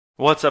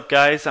What's up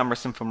guys, I'm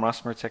Rustin from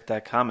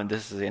RusmerTech.com and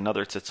this is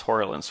another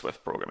tutorial in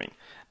Swift programming.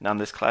 Now in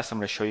this class I'm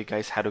going to show you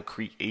guys how to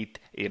create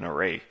an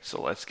array.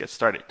 So let's get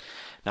started.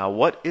 Now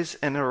what is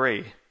an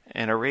array?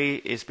 An array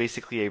is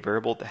basically a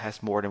variable that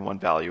has more than one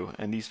value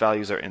and these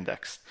values are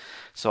indexed.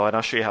 So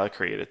I'll show you how to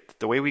create it.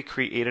 The way we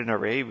create an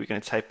array, we're going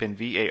to type in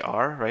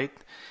var, right?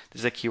 This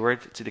is a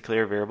keyword to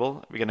declare a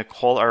variable. We're going to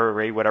call our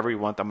array whatever we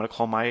want. I'm going to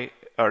call an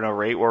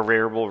array or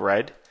variable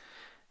red.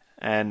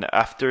 And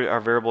after our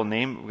variable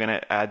name, we're going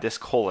to add this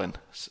colon.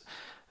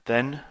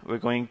 Then we're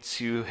going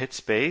to hit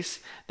space.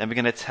 Then we're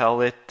going to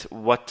tell it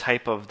what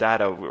type of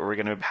data we're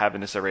going to have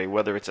in this array,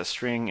 whether it's a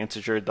string,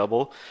 integer,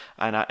 double.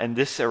 And in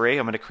this array,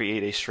 I'm going to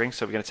create a string.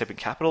 So we're going to type in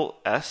capital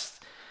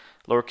S,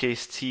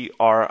 lowercase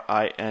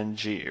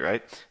t-r-i-n-g,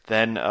 right?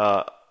 Then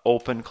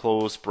open,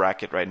 close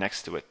bracket right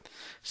next to it.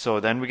 So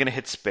then we're going to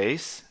hit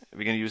space.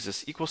 We're going to use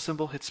this equal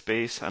symbol, hit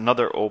space,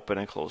 another open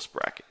and close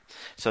bracket.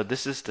 So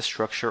this is the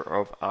structure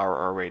of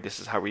our array. This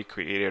is how we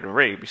create an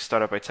array. We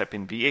start out by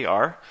typing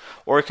var,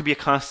 or it could be a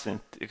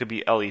constant. It could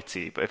be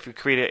let. But if we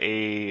create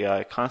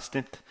a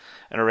constant,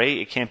 an array,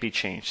 it can't be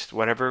changed.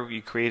 Whatever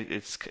you create,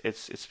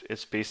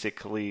 it's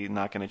basically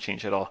not going to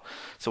change at all.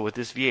 So with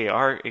this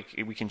var,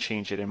 we can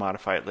change it and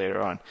modify it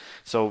later on.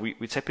 So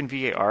we type in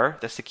var.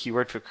 That's the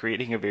keyword for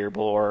creating a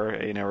variable or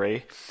an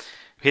array.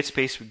 Hit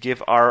space, we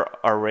give our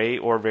array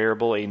or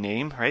variable a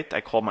name, right? I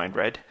call mine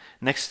red.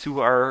 Next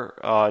to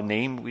our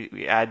name,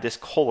 we add this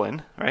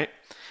colon, right?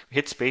 We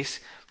hit space,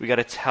 we got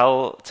to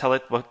tell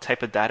it what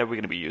type of data we're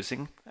going to be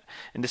using.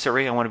 In this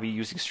array, I want to be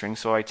using string,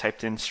 so I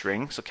typed in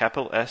string, so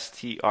capital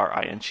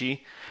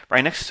S-T-R-I-N-G.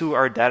 Right next to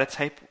our data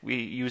type, we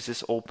use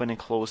this open and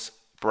close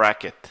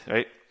bracket,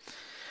 right?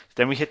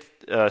 Then we hit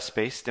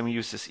space, then we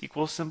use this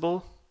equal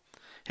symbol.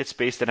 Hit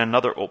space, then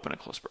another open and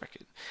close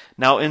bracket.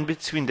 Now in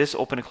between this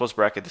open and close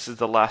bracket, this is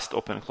the last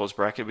open and close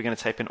bracket, we're going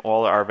to type in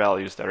all our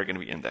values that are going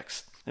to be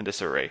indexed in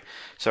this array.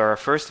 So our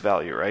first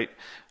value, right,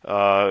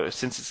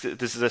 since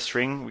this is a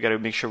string, we got to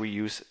make sure we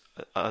use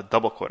a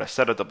double quote, a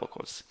set of double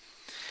quotes.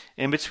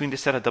 In between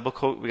this set of double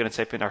quote, we're going to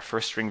type in our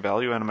first string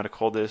value, and I'm going to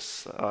call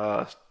this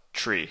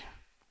tree.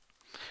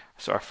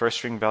 So our first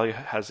string value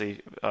has a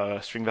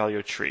string value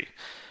of tree.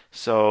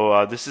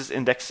 So this is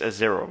indexed as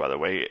 0, by the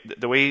way.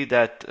 The way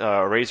that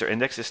arrays are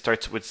indexed, it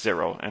starts with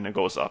 0 and it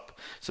goes up.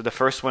 So the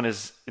first one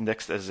is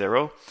indexed as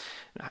 0.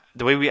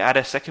 The way we add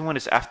a second one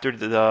is after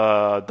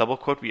the double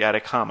quote, we add a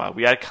comma.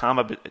 We add a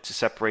comma to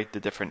separate the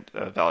different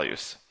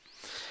values.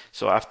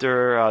 So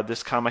after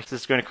this comma,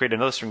 this is going to create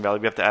another string value.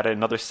 We have to add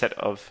another set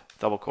of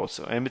double quotes.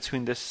 So in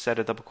between this set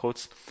of double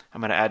quotes,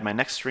 I'm going to add my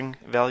next string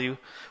value,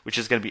 which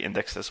is going to be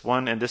indexed as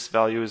 1. And this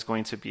value is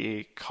going to be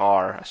a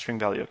car, a string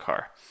value of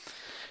car.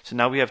 So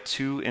now we have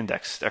two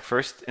indexed. Our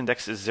first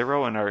index is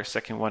 0 and our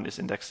second one is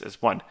indexed as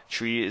 1.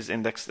 Tree is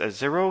indexed as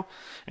 0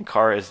 and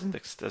car is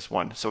indexed as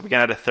 1. So we can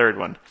add a third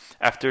one.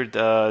 After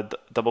the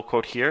double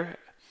quote here,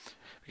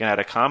 we can add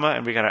a comma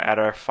and we're going to add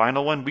our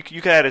final one.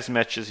 You can add as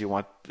much as you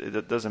want.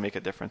 It doesn't make a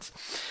difference.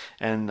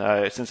 And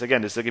since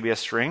again this is going to be a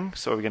string,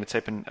 so we're going to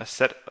type in a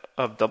set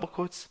of double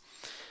quotes.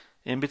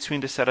 In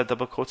between the set of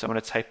double quotes, I'm going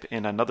to type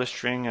in another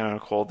string and I'm going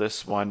to call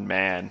this one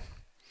man.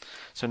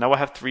 So now I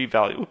have three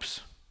values.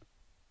 Oops.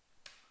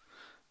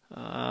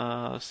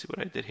 Let's see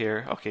what I did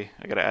here. Okay,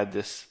 I gotta add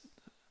this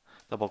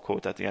double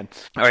quote at the end.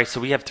 All right,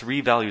 so we have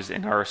three values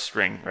in our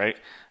string, right?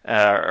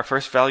 Our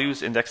first value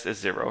is indexed as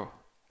 0.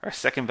 Our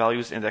second value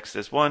is indexed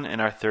as 1,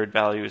 and our third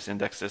value is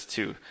indexed as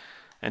 2.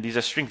 And these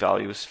are string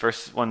values.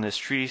 First one is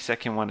tree,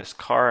 second one is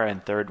car,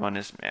 and third one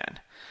is man.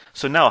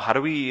 So now, how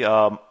do we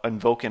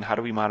invoke and how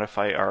do we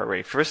modify our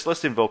array? First,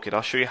 let's invoke it.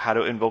 I'll show you how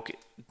to invoke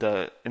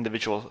the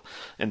individual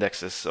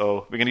indexes.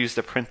 So we're going to use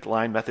the print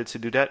line method to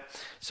do that.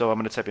 So I'm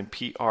going to type in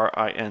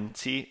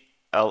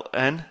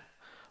printLn,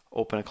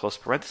 open and close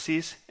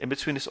parentheses. In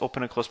between this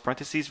open and close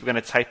parentheses, we're going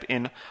to type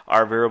in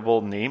our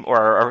variable name,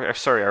 or we're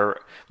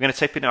going to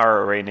type in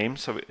our array name.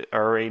 So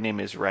our array name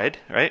is red,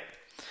 right?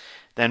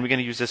 Then we're going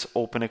to use this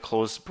open and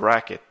close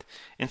bracket.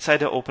 Inside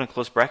the open and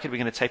close bracket, we're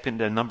going to type in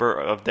the number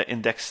of the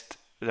indexed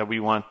that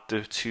we want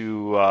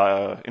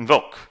to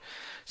invoke.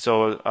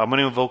 So I'm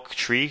going to invoke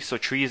tree. So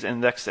tree is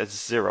indexed as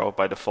 0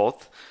 by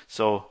default.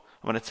 So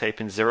I'm going to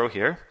type in 0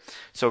 here.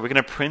 So we're going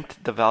to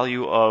print the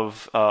value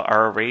of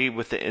our array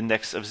with the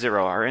index of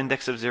 0. Our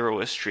index of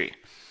 0 is tree.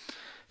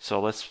 So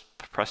let's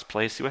press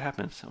play, see what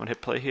happens. I'm going to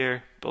hit play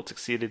here. Build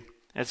succeeded.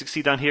 As you can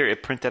see down here,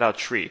 it printed out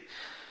tree.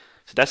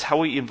 So that's how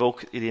we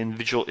invoke the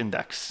individual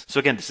index.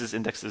 So again, this is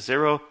indexed as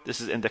 0. This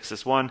is indexed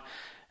as 1.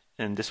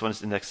 And this one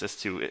is indexed as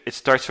 2. It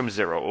starts from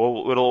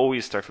 0. It'll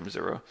always start from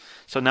 0.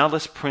 So now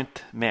let's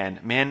print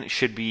man. Man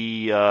should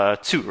be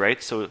 2,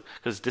 right? So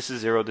because this is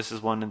 0, this is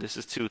 1, and this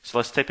is 2. So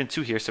let's type in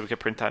 2 here so we can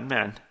print out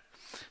man.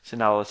 So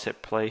now let's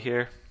hit play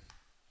here.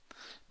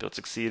 Build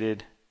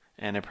succeeded,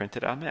 and it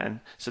printed out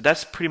man. So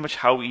that's pretty much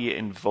how we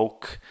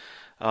invoke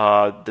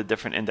the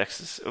different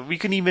indexes. We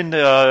can even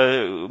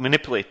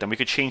manipulate them. We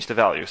could change the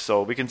value.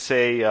 So we can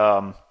say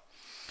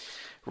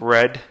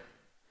red,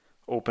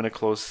 open and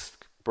close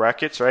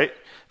brackets, right?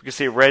 We can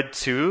say red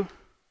 2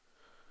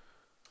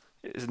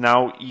 is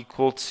now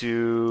equal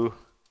to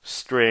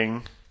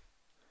string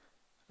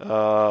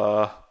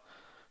bird,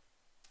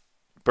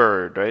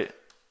 right?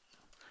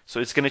 So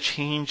it's going to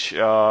change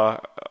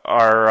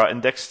our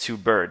index to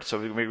bird. So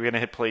we're going to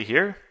hit play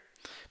here.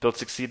 Build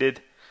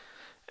succeeded,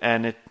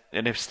 and it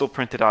still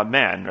printed out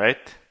man, right?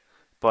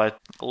 But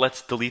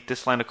let's delete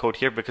this line of code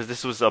here because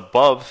this was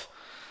above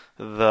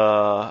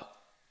our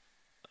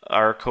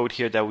code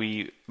here that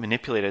we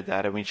manipulated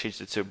that and we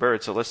changed it to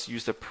bird. So let's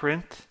use the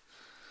print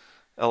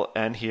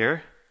ln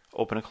here,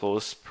 open and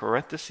close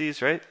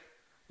parentheses, right?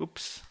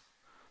 Oops.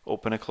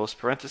 Open and close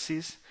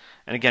parentheses.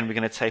 And again, we're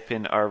going to type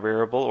in our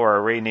variable or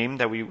array name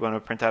that we want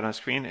to print out on the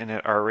screen, and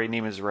our array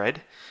name is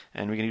red.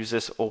 And we can use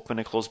this open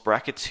and close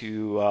bracket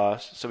to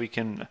so we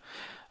can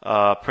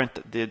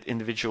print the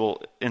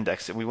individual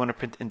index. And we want to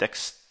print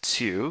index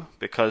 2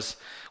 because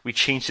we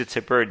changed it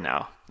to bird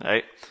now,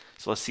 right?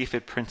 So let's see if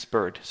it prints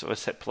bird. So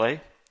let's hit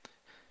play.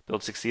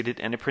 Build succeeded,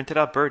 and it printed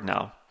out bird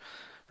now.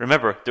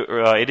 Remember,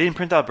 it didn't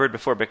print out bird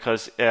before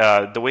because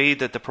the way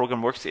that the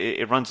program works,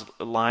 it runs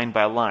line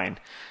by line.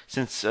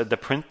 Since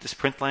this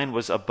print line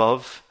was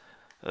above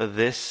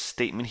this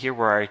statement here,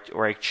 where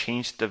I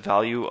changed the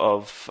value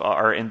of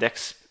our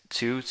index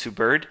 2 to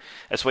bird,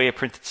 that's why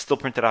it still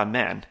printed out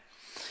man.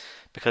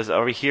 Because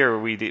over here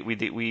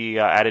we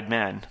added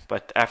man,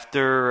 but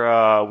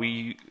after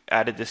we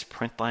added this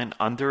print line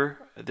under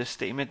this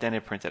statement, then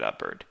it printed out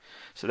bird.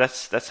 So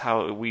that's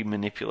how we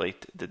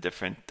manipulate the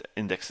different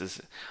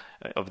indexes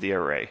of the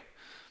array.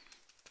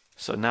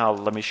 So now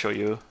let me show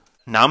you.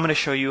 Now I'm going to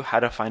show you how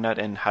to find out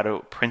and how to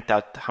print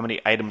out how many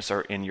items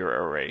are in your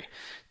array.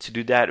 To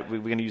do that, we're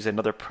going to use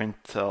another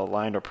print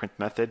line or print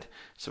method.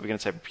 So we're going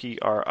to type print,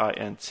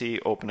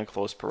 open and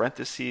close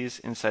parentheses.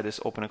 Inside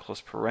this open and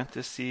close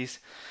parentheses,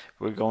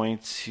 we're going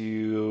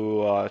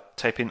to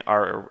type in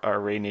our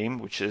array name,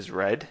 which is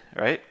red,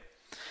 right?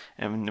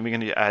 And then we're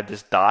going to add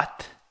this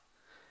dot,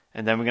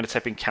 and then we're going to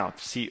type in count,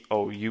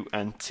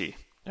 C-O-U-N-T.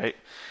 Right,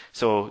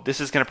 so this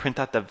is going to print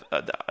out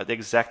the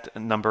exact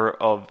number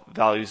of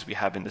values we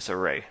have in this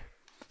array.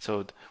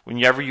 So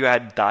whenever you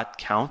add dot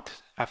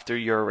count after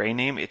your array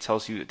name, it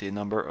tells you the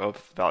number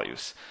of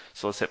values.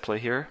 So let's hit play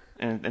here,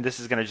 and this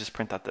is going to just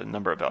print out the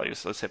number of values.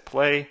 So let's hit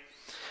play.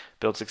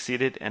 Build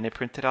succeeded, and it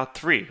printed out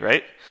 3,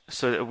 right?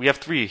 So we have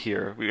 3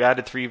 here. We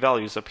added 3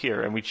 values up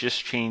here, and we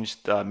just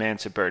changed man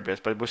to bird,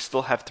 but we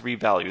still have 3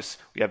 values.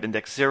 We have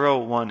index 0,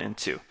 1, and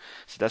 2.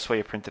 So that's why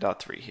it printed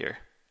out 3 here.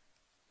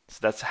 So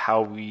that's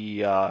how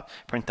we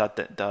print out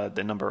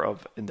the number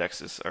of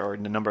indexes or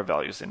the number of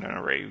values in an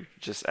array. We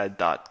just add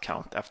dot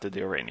count after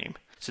the array name.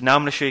 So now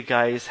I'm going to show you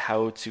guys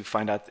how to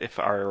find out if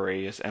our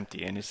array is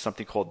empty, and it's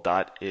something called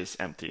dot is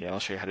empty. And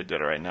I'll show you how to do it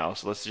right now.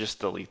 So let's just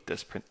delete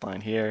this print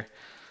line here.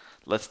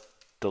 Let's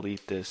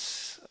delete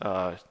this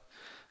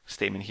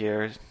statement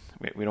here.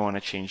 We don't want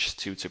to change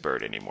 2 to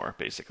bird anymore,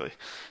 basically.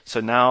 So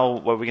now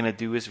what we're going to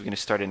do is we're going to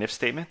start an if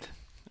statement,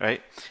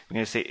 right? We're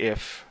going to say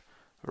if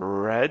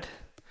red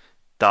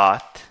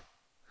dot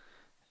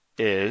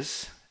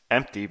is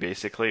empty,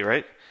 basically,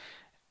 right?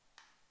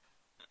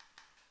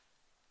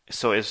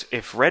 So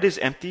if red is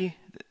empty,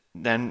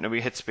 then we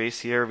hit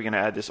space here. We're going to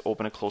add this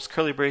open and close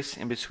curly brace.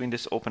 In between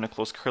this open and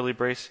close curly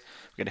brace,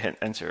 we're going to hit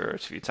enter a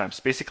few times.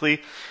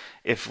 Basically,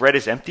 if red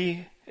is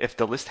empty, if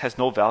the list has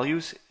no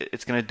values,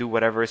 it's going to do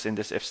whatever is in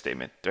this if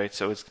statement, right?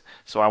 So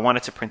I want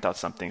it to print out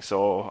something.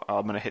 So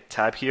I'm going to hit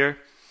tab here.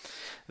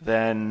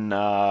 Then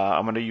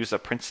I'm going to use a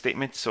print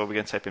statement. So we're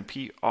going to type in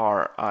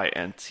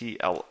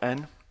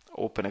PRINTLN,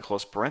 open and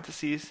close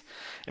parentheses.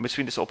 In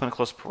between this open and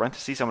close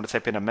parentheses, I'm going to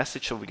type in a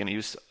message. So we're going to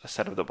use a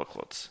set of double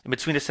quotes. In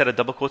between the set of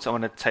double quotes, I'm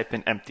going to type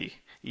in empty,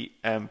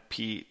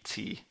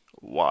 EMPTY,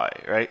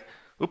 right?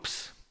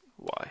 Oops,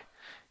 Y,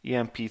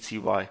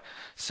 EMPTY.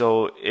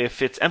 So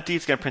if it's empty,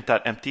 it's going to print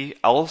out empty.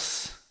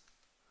 Else,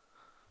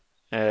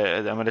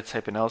 I'm going to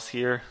type in else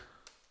here.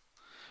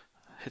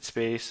 Hit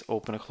space,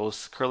 open and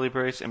close curly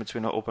brace. In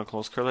between the open and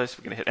close curly brace,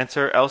 we're going to hit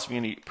enter. Else,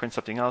 we're going to print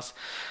something else.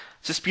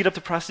 To speed up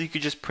the process, you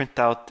could just print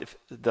out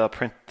the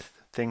print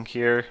thing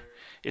here.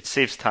 It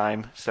saves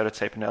time. Instead of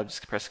typing it, I'll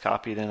just press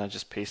copy, then I'll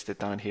just paste it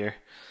down here.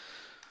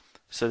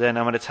 So then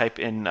I'm going to type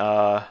in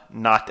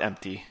not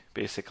empty,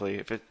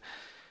 basically.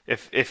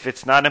 If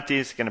it's not empty,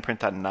 it's going to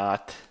print out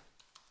not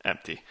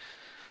empty.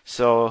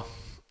 So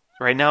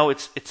right now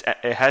it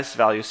has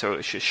value, so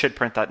it should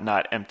print out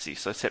not empty.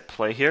 So let's hit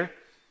play here.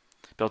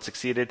 Build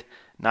succeeded,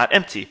 not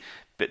empty.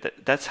 But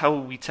that's how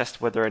we test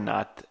whether or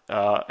not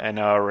an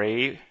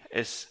array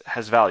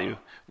has value.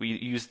 We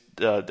use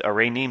the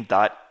array name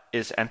dot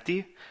is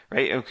empty,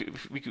 right?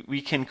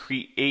 We can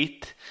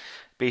create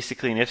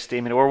basically an if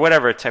statement or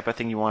whatever type of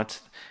thing you want.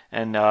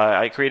 And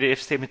I created an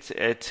if statement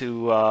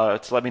to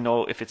let me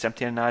know if it's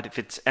empty or not. If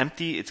it's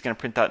empty, it's going to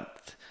print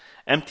out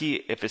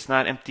empty. If it's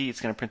not empty, it's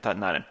going to print out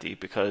not empty,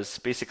 because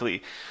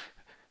basically,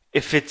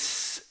 if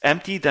it's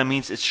empty, that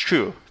means it's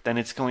true. Then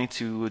it's going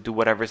to do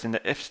whatever's in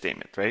the if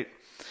statement, right?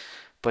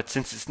 But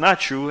since it's not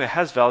true, it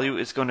has value,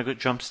 it's going to go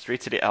jump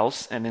straight to the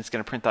else, and it's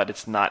going to print out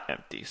it's not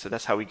empty. So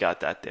that's how we got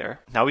that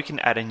there. Now we can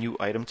add a new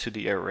item to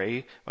the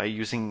array by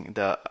using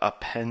the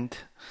append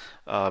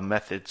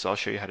method. So I'll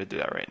show you how to do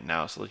that right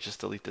now. So let's just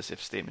delete this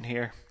if statement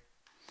here.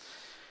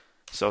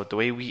 So the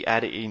way we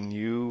add a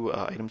new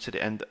item to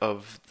the end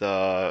of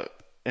the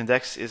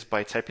index is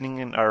by typing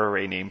in our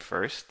array name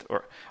first,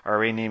 or our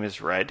array name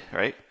is red,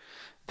 right?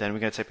 Then we're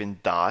going to type in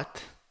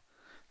dot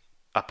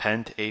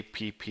append,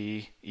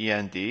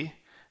 A-P-P-E-N-D,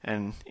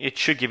 and it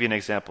should give you an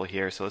example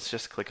here. So let's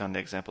just click on the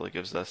example it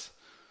gives us.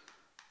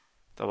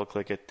 Double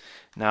click it.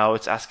 Now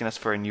it's asking us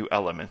for a new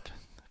element,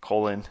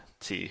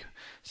 :T.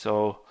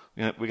 So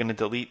we're going to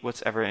delete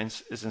whatever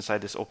is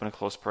inside this open and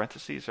close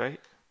parentheses, right?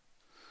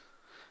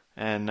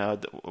 And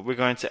we're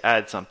going to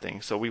add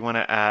something. So we want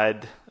to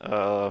add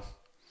a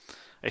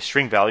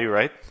string value,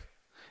 right?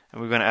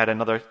 And we're going to add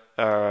another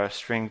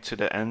string to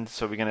the end.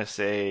 So we're going to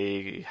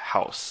say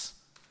house.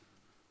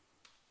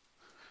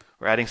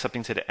 We're adding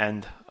something to the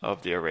end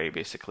of the array,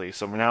 basically.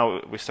 So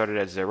now we started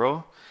at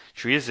 0.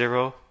 Tree is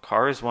 0.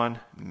 Car is 1.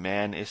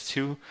 Man is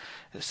 2.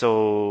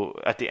 So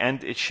at the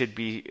end, it should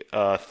be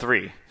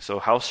 3. So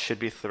house should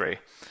be 3.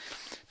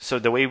 So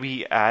the way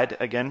we add,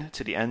 again,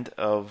 to the end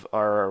of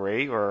our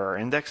array or our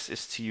index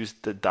is to use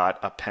the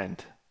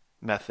 .append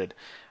method.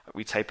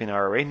 We type in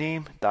our array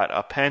name,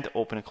 .append,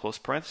 open and close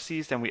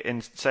parentheses, then we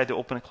inside the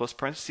open and close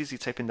parentheses, you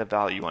type in the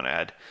value you want to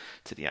add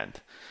to the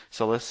end.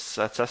 So let's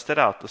test it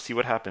out. Let's see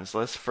what happens.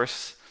 Let's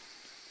first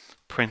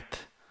print,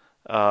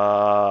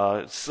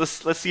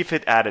 let's see if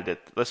it added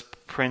it. Let's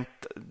print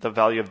the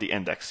value of the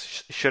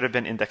index. Should have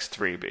been index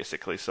 3,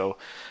 basically. So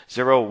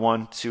 0,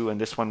 1, 2, and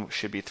this one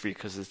should be 3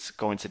 because it's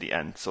going to the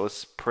end. So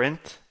let's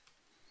print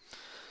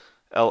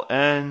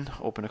ln,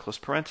 open and close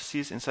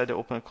parentheses. Inside the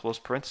open and close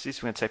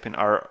parentheses, we're going to type in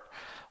our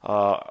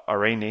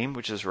array name,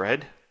 which is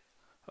red,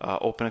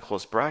 open and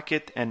close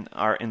bracket, and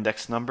our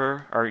index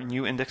number, our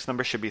new index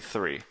number should be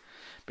 3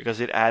 because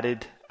it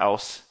added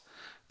else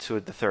to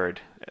the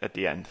third at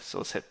the end. So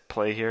let's hit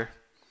play here.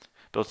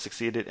 Build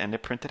succeeded, and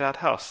it printed out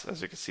house,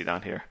 as you can see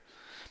down here,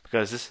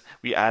 because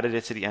we added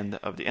it to the end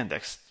of the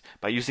index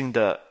by using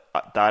the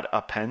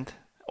 .append,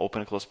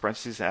 open and close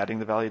parentheses, and adding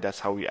the value.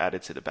 That's how we add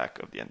it to the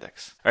back of the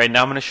index. All right,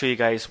 now I'm going to show you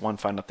guys one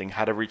final thing,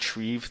 how to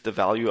retrieve the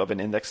value of an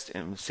index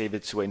and save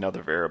it to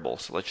another variable.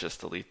 So let's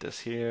just delete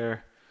this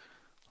here.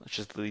 Let's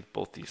just delete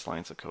both these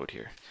lines of code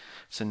here.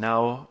 So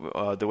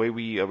now the way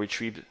we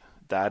retrieve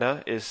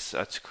data is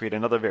to create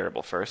another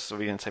variable first. So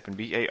we're going to type in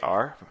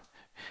var.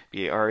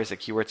 var is a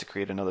keyword to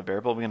create another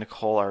variable. We're going to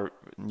call our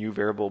new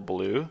variable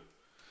blue.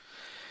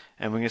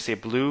 And we're going to say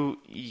blue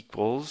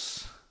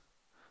equals,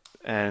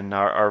 and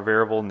our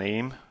variable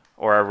name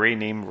or our array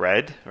name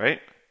red,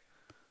 right?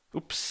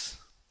 Oops.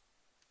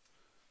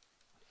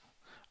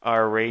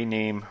 Our array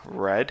name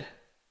red,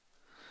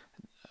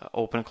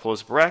 open and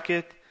close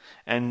bracket,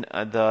 and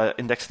the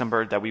index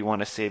number that we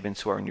want to save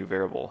into our new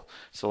variable.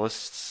 So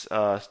let's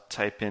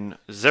type in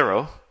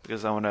 0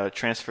 because I want to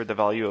transfer the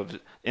value of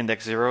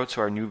index 0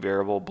 to our new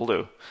variable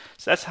blue.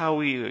 So that's how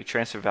we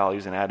transfer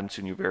values and add them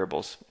to new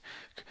variables.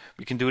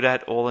 We can do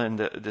that all in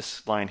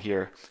this line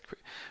here.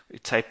 We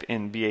type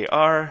in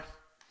var,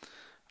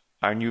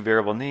 our new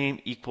variable name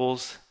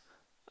equals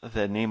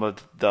the name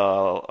of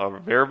the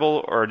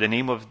variable or the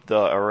name of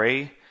the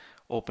array,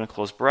 open and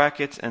close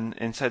brackets, and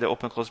inside the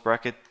open and close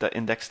bracket, the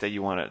index that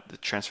you want to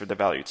transfer the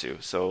value to.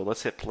 So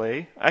let's hit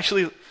play.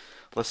 Actually,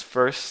 let's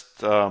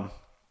first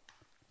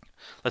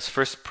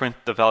print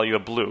the value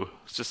of blue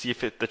to see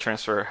if the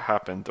transfer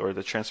happened or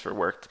the transfer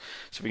worked.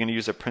 So we're going to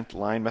use a print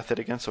line method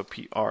again. So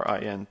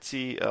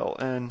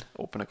println,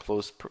 open and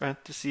close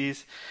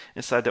parentheses.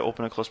 Inside the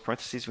open and close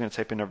parentheses, we're going to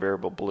type in our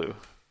variable blue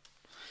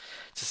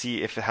to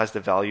see if it has the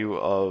value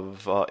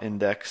of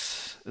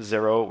index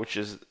 0, which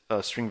is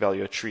a string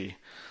value of tree.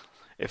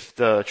 If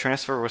the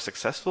transfer was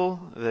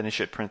successful, then it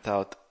should print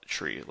out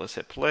tree. Let's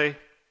hit play.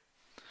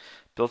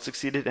 Build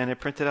succeeded, and it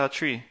printed out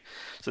tree.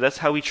 So that's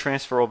how we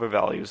transfer over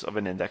values of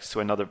an index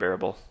to another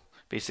variable.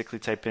 Basically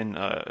type in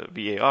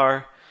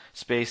var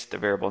space the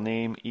variable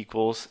name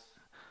equals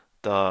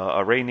the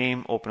array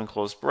name, open and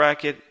close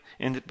bracket,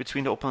 in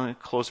between the open and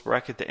close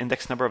bracket, the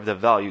index number of the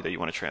value that you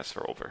want to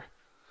transfer over.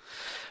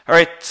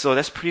 Alright, so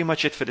that's pretty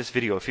much it for this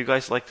video. If you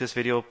guys like this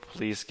video,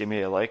 please give me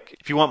a like.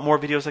 If you want more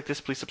videos like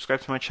this, please subscribe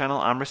to my channel.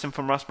 I'm Rasim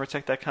from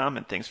RosmerTech.com,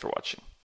 and thanks for watching.